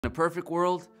In a perfect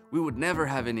world, we would never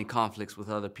have any conflicts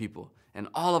with other people, and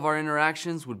all of our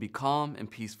interactions would be calm and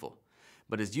peaceful.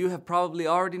 But as you have probably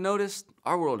already noticed,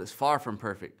 our world is far from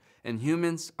perfect, and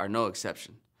humans are no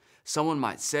exception. Someone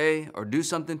might say or do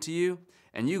something to you,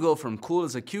 and you go from cool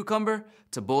as a cucumber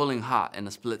to boiling hot in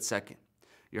a split second.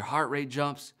 Your heart rate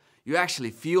jumps, you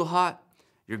actually feel hot,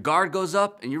 your guard goes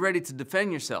up, and you're ready to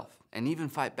defend yourself, and even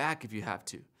fight back if you have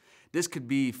to. This could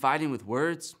be fighting with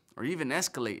words, or even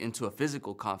escalate into a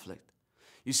physical conflict.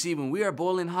 You see, when we are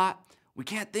boiling hot, we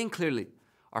can't think clearly.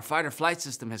 Our fight or flight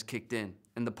system has kicked in,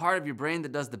 and the part of your brain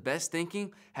that does the best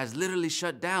thinking has literally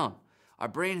shut down. Our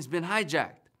brain has been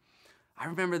hijacked. I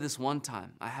remember this one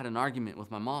time I had an argument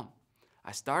with my mom.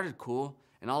 I started cool,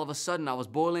 and all of a sudden I was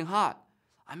boiling hot.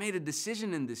 I made a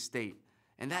decision in this state,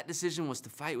 and that decision was to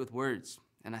fight with words,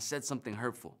 and I said something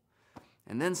hurtful.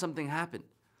 And then something happened.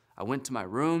 I went to my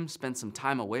room, spent some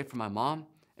time away from my mom,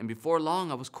 and before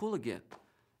long I was cool again.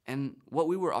 And what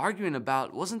we were arguing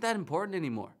about wasn't that important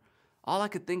anymore. All I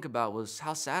could think about was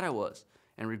how sad I was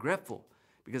and regretful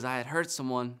because I had hurt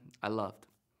someone I loved.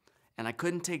 And I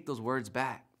couldn't take those words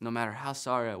back, no matter how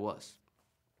sorry I was.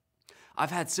 I've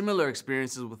had similar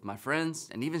experiences with my friends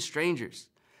and even strangers.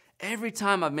 Every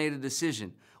time I've made a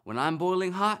decision, when I'm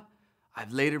boiling hot,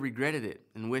 I've later regretted it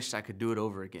and wished I could do it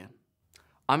over again.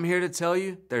 I'm here to tell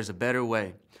you there's a better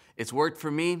way. It's worked for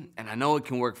me, and I know it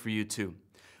can work for you too.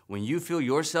 When you feel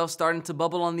yourself starting to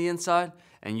bubble on the inside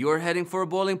and you're heading for a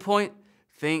boiling point,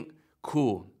 think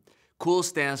cool. Cool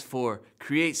stands for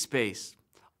create space,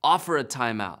 offer a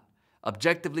timeout,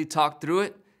 objectively talk through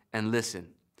it, and listen.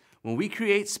 When we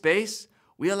create space,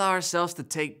 we allow ourselves to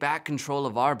take back control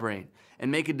of our brain and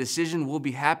make a decision we'll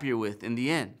be happier with in the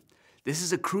end. This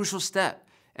is a crucial step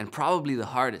and probably the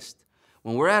hardest.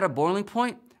 When we're at a boiling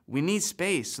point, we need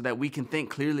space so that we can think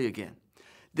clearly again.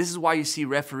 This is why you see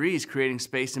referees creating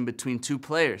space in between two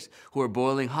players who are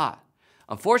boiling hot.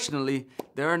 Unfortunately,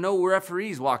 there are no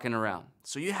referees walking around,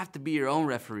 so you have to be your own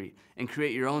referee and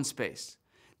create your own space.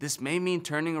 This may mean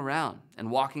turning around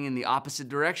and walking in the opposite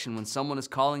direction when someone is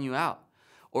calling you out,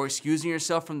 or excusing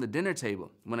yourself from the dinner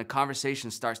table when a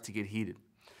conversation starts to get heated.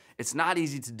 It's not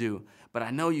easy to do, but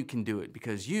I know you can do it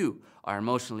because you are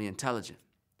emotionally intelligent.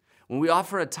 When we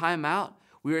offer a timeout,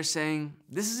 we are saying,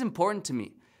 this is important to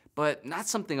me, but not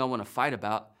something I want to fight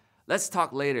about. Let's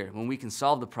talk later when we can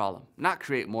solve the problem, not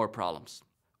create more problems.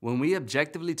 When we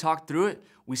objectively talk through it,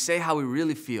 we say how we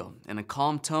really feel in a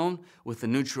calm tone with a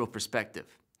neutral perspective.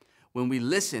 When we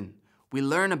listen, we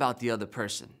learn about the other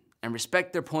person and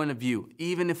respect their point of view,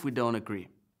 even if we don't agree.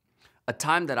 A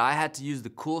time that I had to use the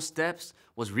cool steps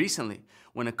was recently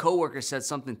when a coworker said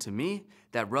something to me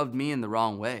that rubbed me in the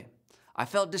wrong way. I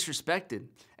felt disrespected,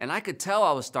 and I could tell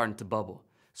I was starting to bubble,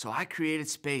 so I created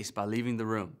space by leaving the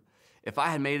room. If I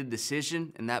had made a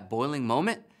decision in that boiling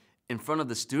moment in front of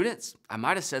the students, I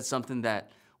might have said something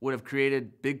that would have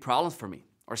created big problems for me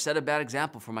or set a bad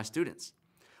example for my students.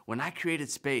 When I created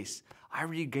space, I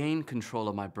regained control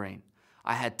of my brain.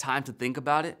 I had time to think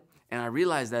about it, and I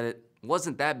realized that it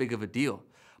wasn't that big of a deal.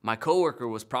 My coworker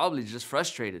was probably just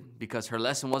frustrated because her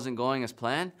lesson wasn't going as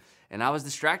planned, and I was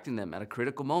distracting them at a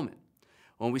critical moment.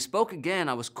 When we spoke again,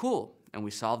 I was cool, and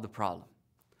we solved the problem.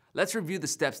 Let's review the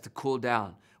steps to cool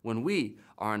down when we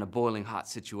are in a boiling hot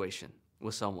situation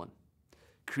with someone.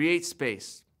 Create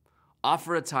space,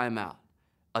 offer a timeout,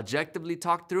 objectively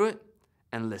talk through it,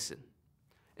 and listen.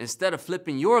 Instead of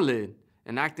flipping your lid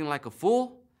and acting like a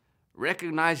fool,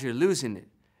 recognize you're losing it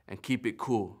and keep it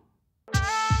cool.